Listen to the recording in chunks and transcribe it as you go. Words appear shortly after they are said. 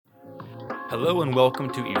Hello and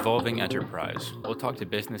welcome to Evolving Enterprise. We'll talk to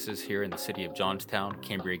businesses here in the city of Johnstown,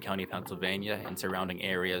 Cambria County, Pennsylvania, and surrounding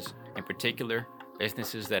areas, in particular,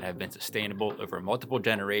 businesses that have been sustainable over multiple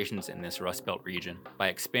generations in this Rust Belt region by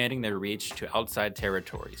expanding their reach to outside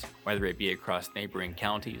territories, whether it be across neighboring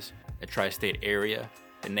counties, the tri-state area,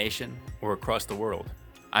 the nation, or across the world.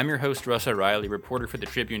 I'm your host, Russ O'Reilly, reporter for the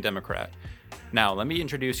Tribune Democrat. Now, let me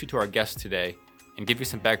introduce you to our guests today and give you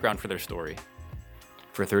some background for their story.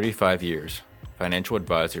 For 35 years, financial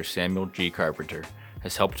advisor Samuel G. Carpenter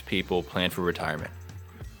has helped people plan for retirement,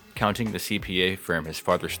 counting the CPA firm his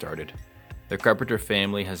father started. The Carpenter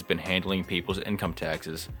family has been handling people's income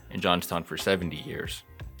taxes in Johnstown for 70 years,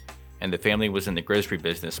 and the family was in the grocery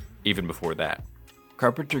business even before that.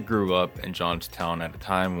 Carpenter grew up in Johnstown at a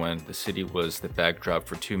time when the city was the backdrop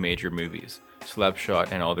for two major movies,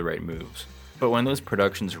 Slapshot and All the Right Moves. But when those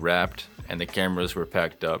productions wrapped and the cameras were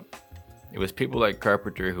packed up, it was people like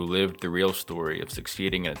Carpenter who lived the real story of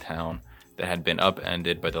succeeding in a town that had been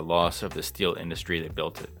upended by the loss of the steel industry that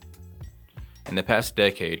built it. In the past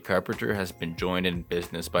decade, Carpenter has been joined in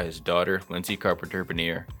business by his daughter, Lindsay Carpenter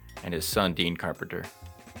Veneer, and his son, Dean Carpenter,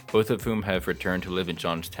 both of whom have returned to live in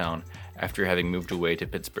Johnstown after having moved away to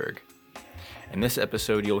Pittsburgh. In this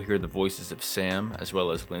episode, you'll hear the voices of Sam as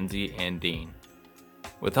well as Lindsay and Dean.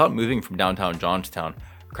 Without moving from downtown Johnstown,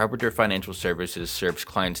 Carpenter Financial Services serves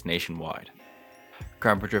clients nationwide.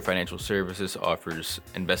 Carpenter Financial Services offers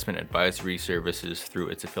investment advisory services through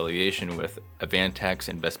its affiliation with Avantax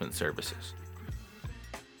Investment Services.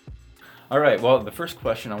 All right, well, the first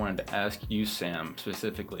question I wanted to ask you, Sam,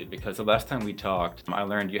 specifically, because the last time we talked, I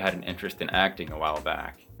learned you had an interest in acting a while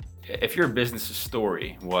back. If your business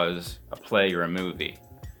story was a play or a movie,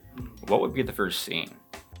 what would be the first scene?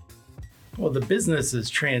 Well, the business has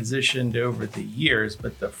transitioned over the years,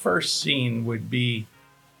 but the first scene would be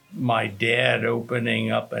my dad opening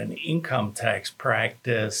up an income tax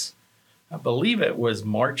practice. I believe it was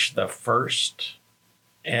March the 1st,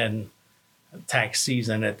 and tax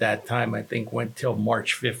season at that time, I think, went till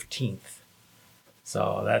March 15th.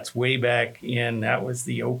 So that's way back in, that was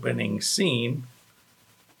the opening scene.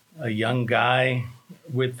 A young guy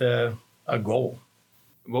with a goal.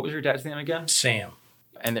 What was your dad's name again? Sam.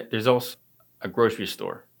 And there's also a grocery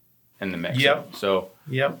store in the mix. Yep. So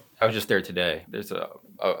Yep. I was just there today. There's a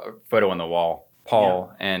photo on the wall.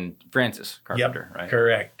 Paul and Francis Carpenter, Yep. right?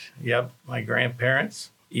 Correct. Yep. My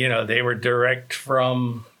grandparents, they were direct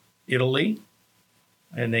from Italy,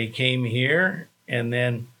 and they came here. And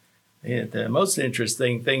then the most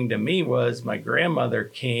interesting thing to me was my grandmother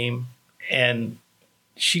came and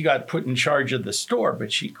she got put in charge of the store,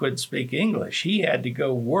 but she couldn't speak English. He had to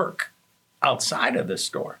go work outside of the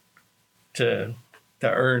store to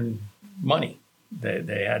earn money.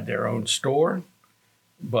 They had their own store,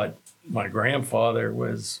 but my grandfather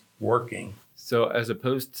was working. So as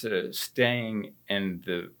opposed to staying in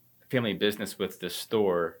the family business with the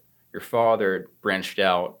store, your father branched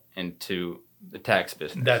out into the tax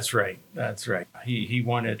business. That's right. He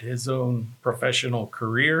wanted his own professional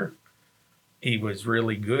career. He was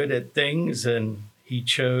really good at things, and he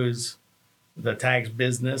chose the tax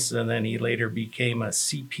business, and then he later became a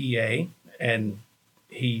CPA, and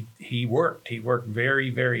he worked very,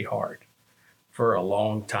 very hard for a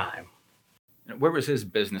long time. Where was his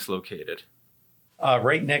business located?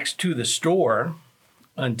 Right next to the store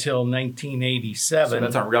until 1987. So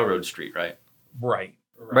that's on Railroad Street, right? Right.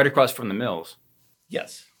 Right across from the mills.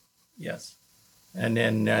 Yes. And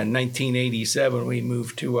then 1987, we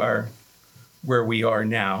moved to where we are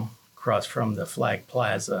now, across from the Flag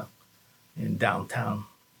Plaza in downtown.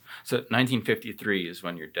 So 1953 is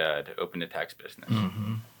when your dad opened a tax business.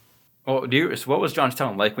 Mm-hmm. Well, so what was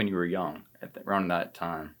Johnstown like when you were young, around that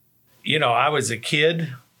time? I was a kid.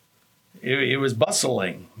 It was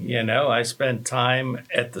bustling. I spent time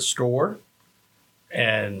at the store,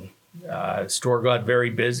 and store got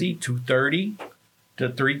very busy, 2:30 to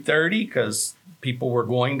 3:30, because people were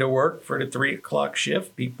going to work for the 3 o'clock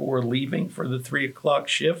shift. People were leaving for the 3 o'clock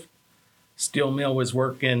shift. Steel mill was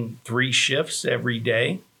working 3 shifts every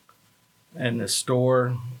day, and the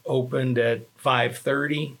store opened at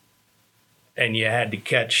 5:30, and you had to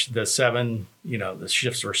catch the 7, the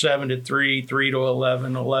shifts were 7 to 3, 3 to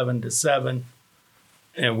 11, 11 to 7,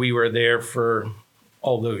 and we were there for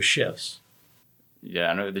all those shifts. Yeah,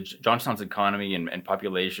 I know Johnstown's economy and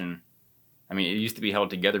population, it used to be held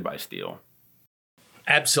together by steel.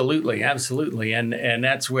 Absolutely. And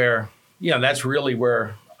that's where, that's really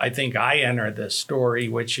where I think I enter the story,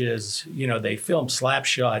 which is, they filmed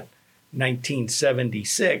Slapshot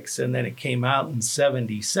 1976, and then it came out in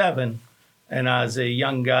 77, and I was a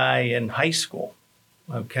young guy in high school,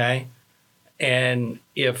 okay? And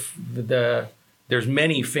there's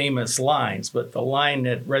many famous lines, but the line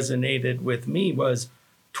that resonated with me was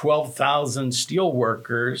 12,000 steel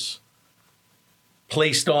workers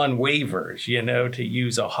placed on waivers, to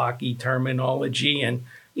use a hockey terminology. And,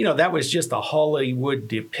 that was just a Hollywood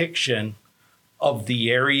depiction of the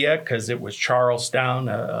area because it was Charlestown,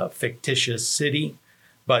 a fictitious city.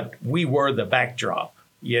 But we were the backdrop,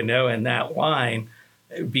 in that line,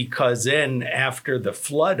 because then after the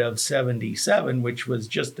flood of 77, which was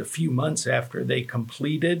just a few months after they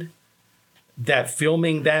completed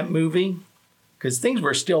filming that movie, because things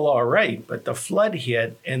were still all right, but the flood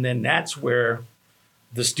hit, and then that's where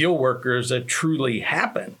the steelworkers truly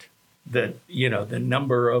happened. That, the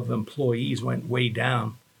number of employees went way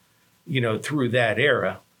down, through that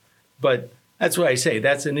era. But that's what I say.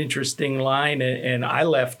 That's an interesting line. And I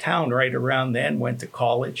left town right around then, went to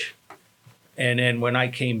college. And then when I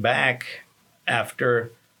came back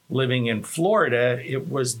after living in Florida, it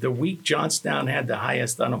was the week Johnstown had the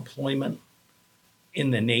highest unemployment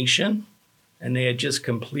in the nation. And they had just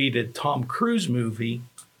completed Tom Cruise movie,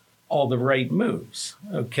 All the Right Moves.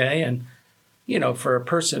 Okay. And, for a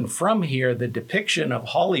person from here, the depiction of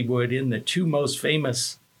Hollywood in the two most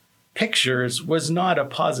famous pictures was not a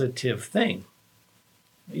positive thing,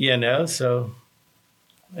 so,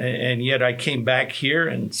 and yet I came back here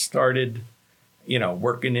and started,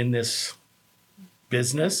 working in this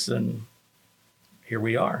business, and here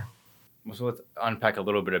we are. So let's unpack a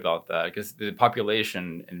little bit about that, because the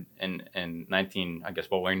population in 19, I guess,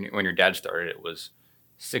 well, when your dad started, it was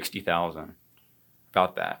 60,000,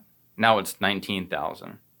 about that. Now it's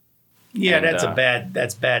 19,000. Yeah, and,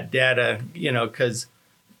 that's bad data, because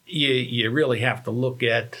you really have to look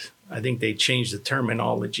at, I think they changed the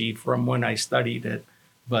terminology from when I studied it,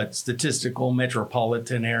 but statistical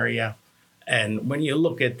metropolitan area. And when you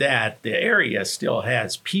look at that, the area still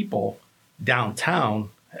has people. Downtown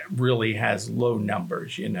really has low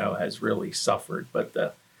numbers, has really suffered. But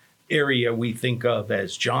the area we think of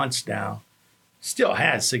as Johnstown still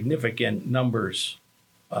has significant numbers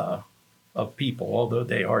of people, although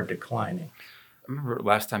they are declining. I remember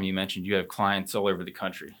last time you mentioned you have clients all over the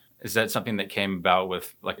country. Is that something that came about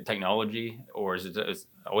with like technology, or is it's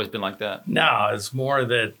always been like that? No, it's more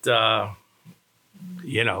that,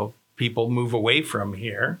 people move away from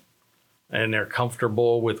here and they're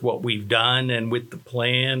comfortable with what we've done and with the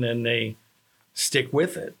plan, and they stick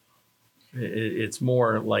with it. It's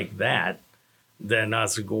more like that than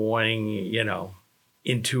us going,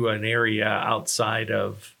 into an area outside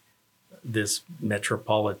of this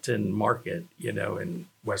metropolitan market, in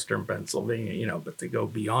Western Pennsylvania, but to go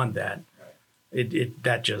beyond that,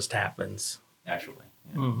 that just happens Naturally.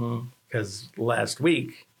 Because last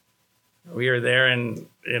week we were there, and,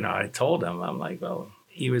 I told him, I'm like, well,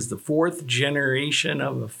 he was the fourth generation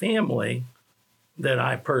of a family that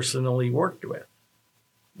I personally worked with.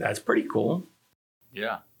 That's pretty cool.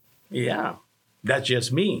 Yeah. Yeah. That's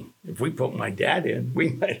just me. If we put my dad in, we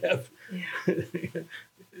might have,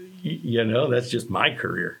 that's just my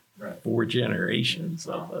career. Right. 4 generations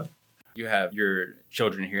of You have your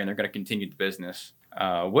children here, and they're going to continue the business.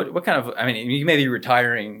 What kind of, you may be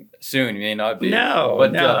retiring soon, you may not be.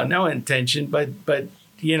 No intention, but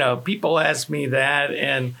people ask me that,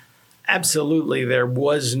 and absolutely there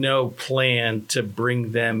was no plan to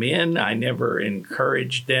bring them in. I never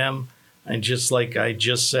encouraged them. And just like I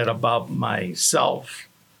just said about myself,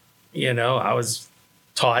 I was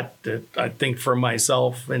taught that I think for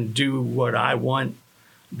myself and do what I want.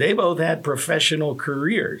 They both had professional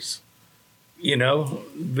careers,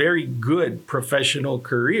 very good professional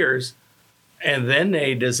careers. And then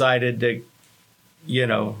they decided to,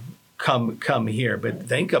 come here. But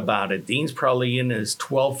think about it. Dean's probably in his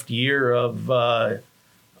 12th year of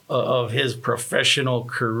his professional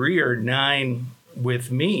career, 9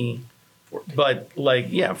 with me. 14. But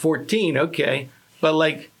 14. Okay.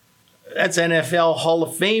 But that's NFL Hall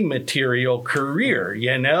of Fame material career,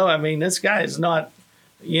 this guy is not,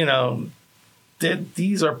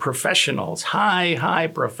 these are professionals, high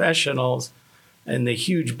professionals. And the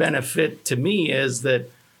huge benefit to me is that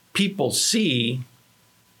people see,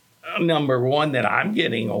 number one, that I'm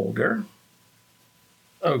getting older.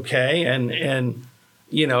 Okay. And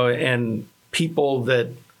people that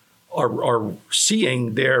are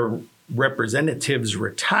seeing their representatives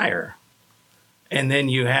retire. And then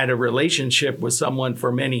you had a relationship with someone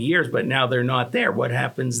for many years, but now they're not there. What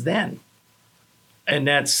happens then? And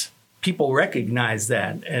people recognize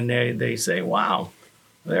that, and they say, wow,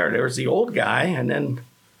 there's the old guy. And then,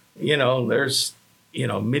 there's,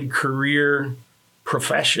 mid-career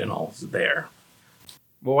professionals there.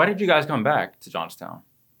 Well, why did you guys come back to Johnstown?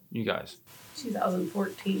 You guys?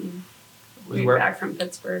 2014. Was Moved back from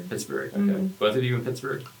Pittsburgh. Pittsburgh. Okay. Both of you in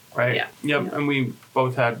Pittsburgh? Right. Yeah. Yep. Yeah. And we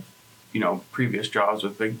both had, previous jobs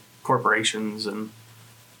with big corporations and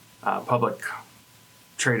public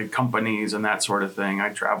traded companies and that sort of thing. I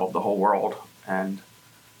traveled the whole world, and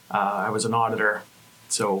I was an auditor.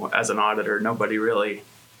 So as an auditor, nobody really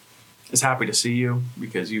is happy to see you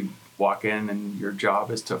because you walk in and your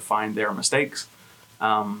job is to find their mistakes.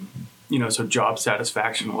 So job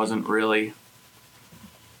satisfaction wasn't really,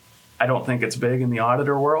 I don't think it's big in the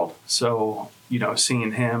auditor world. So,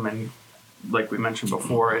 seeing him, and like we mentioned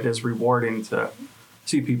before, it is rewarding to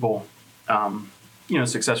see people,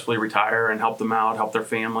 successfully retire and help them out, help their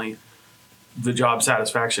family. The job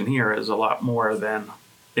satisfaction here is a lot more than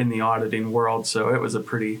in the auditing world. So it was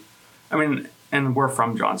and we're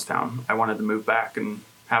from Johnstown. I wanted to move back and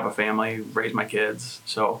have a family, raise my kids.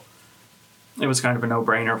 So it was kind of a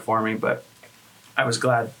no-brainer for me, but I was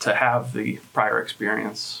glad to have the prior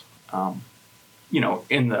experience,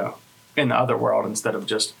 in the other world, instead of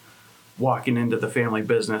just walking into the family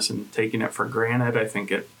business and taking it for granted. I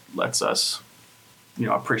think it lets us,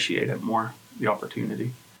 appreciate it more, the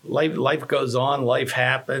opportunity. Life goes on, life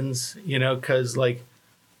happens, because like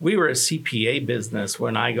we were a CPA business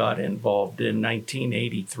when I got involved in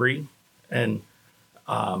 1983, and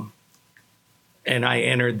I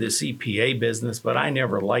entered the CPA business, but I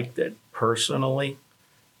never liked it personally.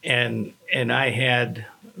 And I had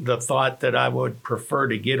the thought that I would prefer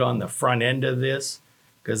to get on the front end of this,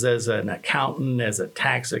 because as an accountant, as a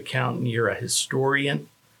tax accountant, you're a historian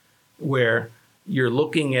where you're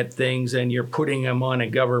looking at things and you're putting them on a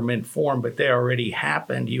government form, but they already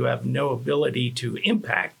happened. You have no ability to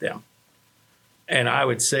impact them. And I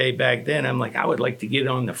would say back then, I would like to get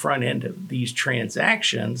on the front end of these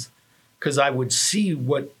transactions because I would see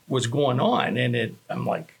what was going on. And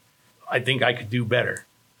I think I could do better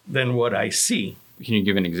than what I see. Can you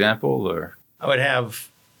give an example, or? I would have,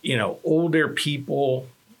 older people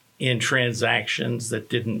in transactions that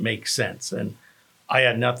didn't make sense. And I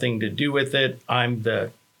had nothing to do with it. I'm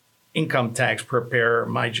the income tax preparer.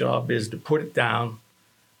 My job is to put it down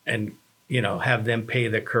and, have them pay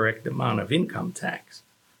the correct amount of income tax.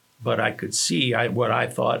 But I could see what I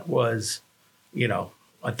thought was,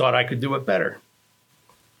 I thought I could do it better.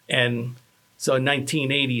 And so in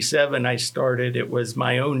 1987, I started. It was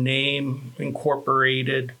my own name,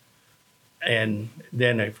 incorporated. And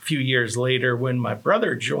then a few years later, when my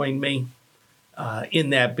brother joined me in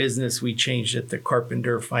that business, we changed it to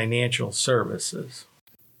Carpenter Financial Services.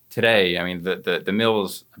 Today, the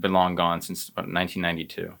mills have been long gone since about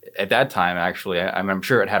 1992. At that time, actually, I'm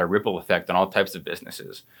sure it had a ripple effect on all types of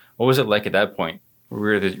businesses. What was it like at that point? What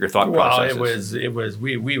were your thought processes? Well,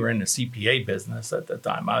 we were in the CPA business at the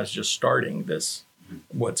time. I was just starting this,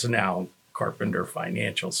 what's now Carpenter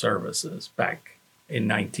Financial Services, back in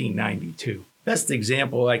 1992. Best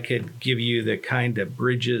example I could give you that kind of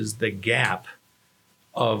bridges the gap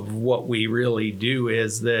of what we really do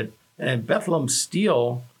is that Bethlehem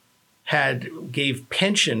Steel gave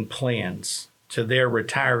pension plans to their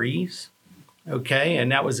retirees, okay?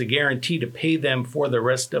 And that was a guarantee to pay them for the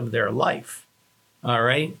rest of their life, all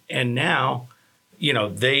right? And now,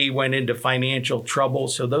 they went into financial trouble,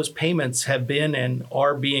 so those payments have been and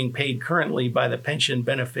are being paid currently by the Pension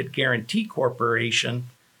Benefit Guarantee Corporation,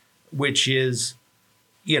 which is,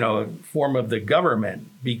 a form of the government,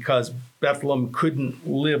 because Bethlehem couldn't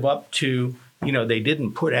live up to, they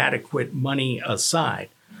didn't put adequate money aside.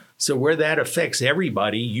 So where that affects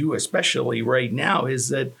everybody, you especially right now, is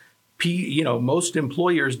that, most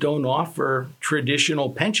employers don't offer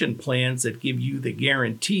traditional pension plans that give you the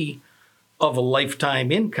guarantee of a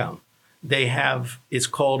lifetime income. They have, it's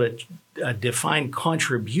called a defined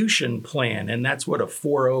contribution plan, and that's what a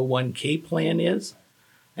 401k plan is.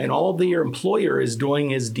 And all the employer is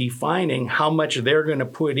doing is defining how much they're going to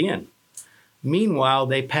put in. Meanwhile,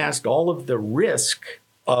 they passed all of the risk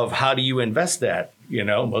of how do you invest that.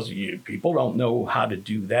 Most of you people don't know how to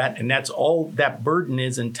do that. And that's all, that burden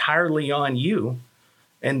is entirely on you.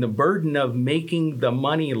 And the burden of making the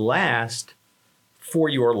money last for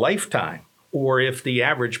your lifetime. Or if the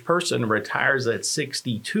average person retires at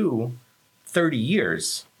 62, 30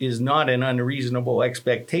 years is not an unreasonable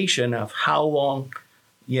expectation of how long,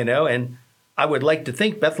 and I would like to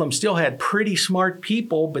think Bethlehem still had pretty smart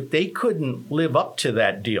people, but they couldn't live up to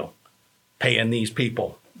that deal, paying these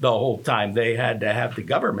people the whole time. They had to have the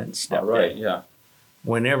government step in. Yeah.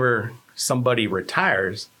 Whenever somebody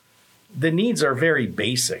retires, the needs are very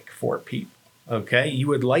basic for people, okay? You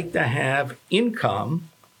would like to have income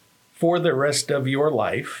for the rest of your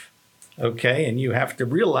life, okay? And you have to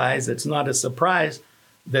realize it's not a surprise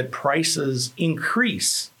that prices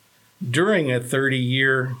increase during a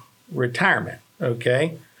 30-year, retirement.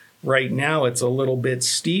 Okay. Right now it's a little bit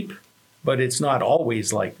steep, but it's not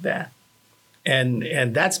always like that. And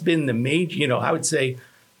that's been the major, I would say,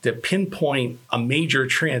 to pinpoint a major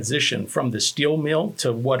transition from the steel mill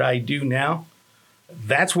to what I do now.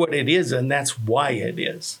 That's what it is, and that's why it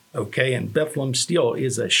is. Okay. And Bethlehem Steel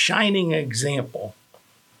is a shining example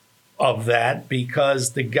of that,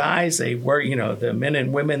 because the guys, they were, the men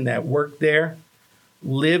and women that worked there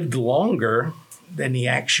lived longer than the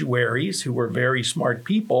actuaries, who were very smart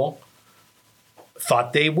people,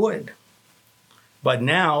 thought they would. But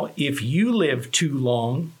now, if you live too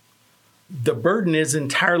long, the burden is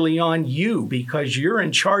entirely on you, because you're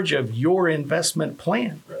in charge of your investment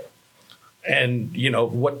plan. Right. And,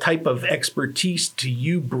 what type of expertise do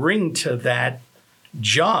you bring to that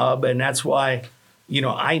job? And that's why,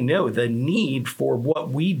 I know the need for what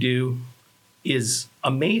we do is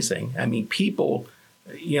amazing. I mean, people,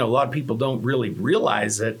 a lot of people don't really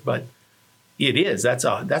realize it, but it is. That's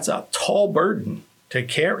a tall burden to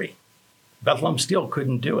carry. Bethlehem Steel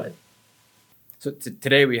couldn't do it. So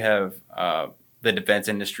today we have the defense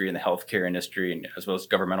industry and the healthcare industry, and as well as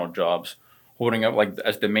governmental jobs, holding up like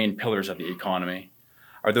as the main pillars of the economy.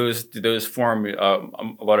 Do those form a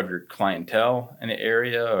lot of your clientele in the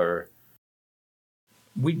area, or?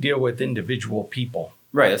 We deal with individual people.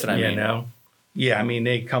 Right, that's what I mean. Yeah, I mean,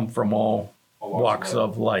 they come from all walks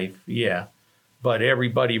of life. Yeah. But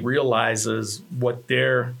everybody realizes what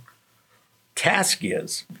their task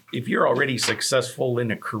is. If you're already successful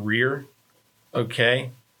in a career,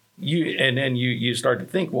 okay, you start to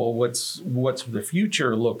think, well, what's the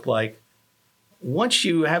future look like? Once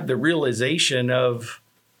you have the realization of,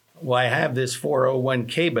 well, I have this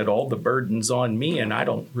 401k, but all the burden's on me and I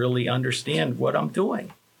don't really understand what I'm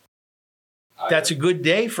doing. That's a good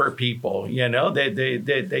day for people,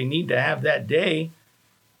 they need to have that day.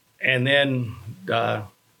 And then,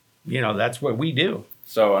 that's what we do.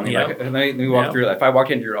 So, I mean, let me walk through that. If I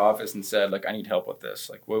walk into your office and said, I need help with this,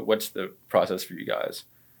 what's the process for you guys?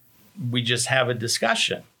 We just have a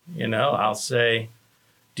discussion. I'll say,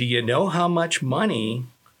 do you know how much money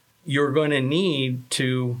you're going to need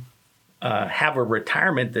to have a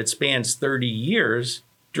retirement that spans 30 years,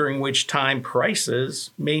 during which time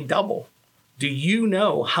prices may double? Do you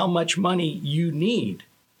know how much money you need?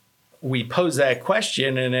 We pose that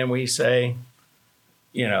question, and then we say,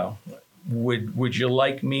 would you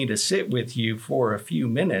like me to sit with you for a few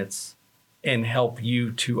minutes and help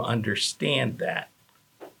you to understand that?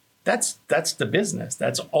 That's the business.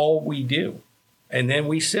 That's all we do. And then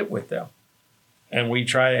we sit with them and we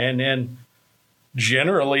try, and then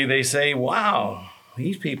generally they say, wow,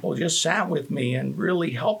 these people just sat with me and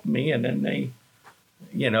really helped me. And then they,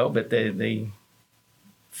 but they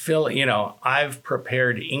feel, I've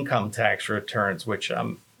prepared income tax returns, which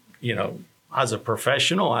I'm, as a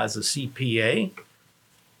professional, as a CPA,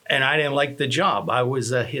 and I didn't like the job. I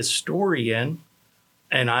was a historian,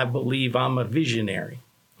 and I believe I'm a visionary.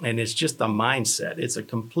 And it's just a mindset. It's a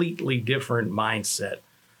completely different mindset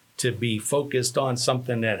to be focused on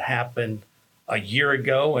something that happened a year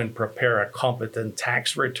ago and prepare a competent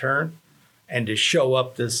tax return, and to show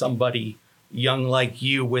up to somebody young like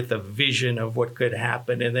you with a vision of what could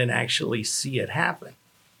happen and then actually see it happen.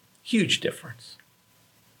 Huge difference.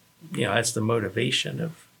 That's the motivation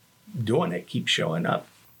of doing it. Keep showing up.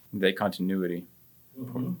 That continuity.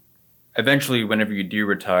 Mm-hmm. Eventually, whenever you do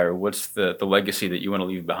retire, what's the legacy that you want to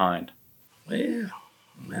leave behind? Yeah,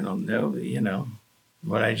 I don't know.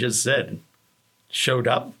 What I just said. Showed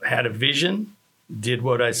up, had a vision, did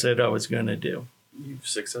what I said I was going to do. You've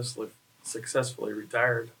successfully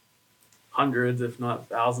retired hundreds, if not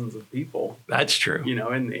thousands of people. That's true.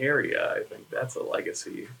 In the area. I think that's a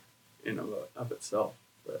legacy in of itself.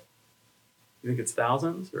 But you think it's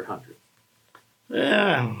thousands or hundreds?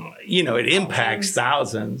 Yeah, it impacts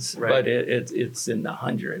thousands, right. But it's in the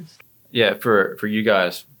hundreds. Yeah, for you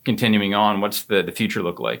guys, continuing on, what's the future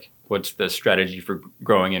look like? What's the strategy for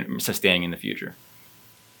growing and sustaining in the future?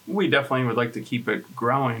 We definitely would like to keep it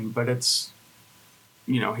growing, but it's,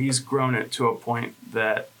 he's grown it to a point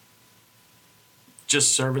that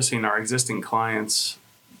just servicing our existing clients,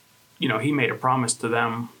 he made a promise to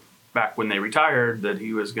them back when they retired that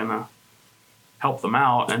he was going to help them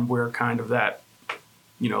out, and we're kind of that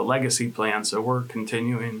legacy plan. So we're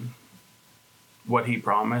continuing what he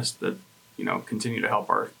promised, that, continue to help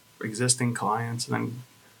our existing clients. And then,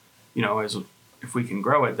 if we can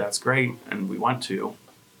grow it, that's great. And we want to,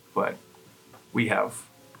 but we have,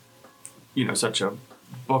 such a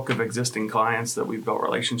book of existing clients that we've built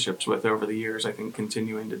relationships with over the years. I think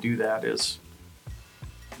continuing to do that is,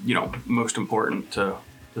 most important to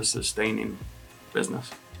the sustaining business.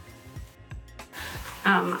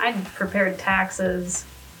 I'd prepared taxes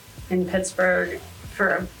in Pittsburgh for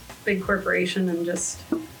a big corporation and just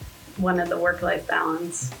wanted the work-life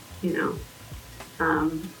balance, you know.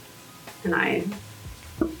 And I,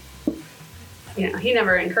 you know, he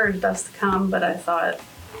never encouraged us to come, but I thought,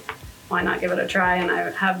 why not give it a try? And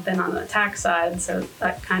I have been on the tax side, so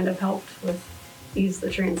that kind of helped with ease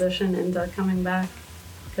the transition into coming back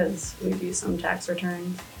because we do some tax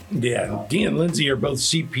returns. Yeah, Dee and Lindsay are both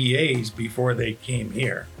CPAs before they came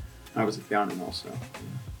here. I was accounting also.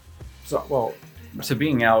 So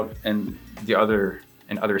being out in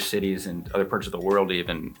other cities and other parts of the world,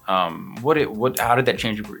 even, how did that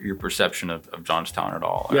change your perception of Johnstown at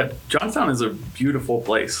all? Yeah, Johnstown is a beautiful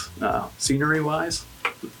place, scenery-wise.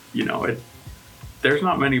 You know, there's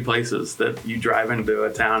not many places that you drive into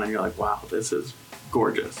a town and you're like, wow, this is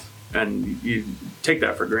gorgeous. And you take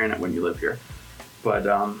that for granted when you live here. But,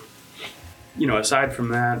 you know, aside from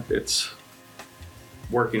that, it's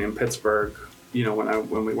working in Pittsburgh, you know,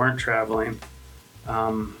 when we weren't traveling,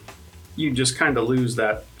 you just kind of lose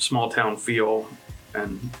that small town feel.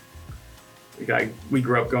 And we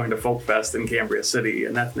grew up going to Folk Fest in Cambria City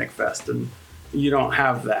and Ethnic Fest, and you don't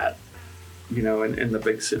have that, you know, in the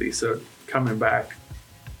big city. So coming back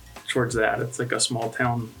towards that, it's like a small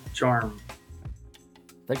town charm.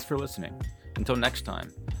 Thanks for listening. Until next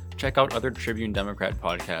time, check out other Tribune Democrat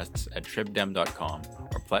podcasts at tribdem.com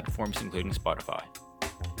or platforms including Spotify.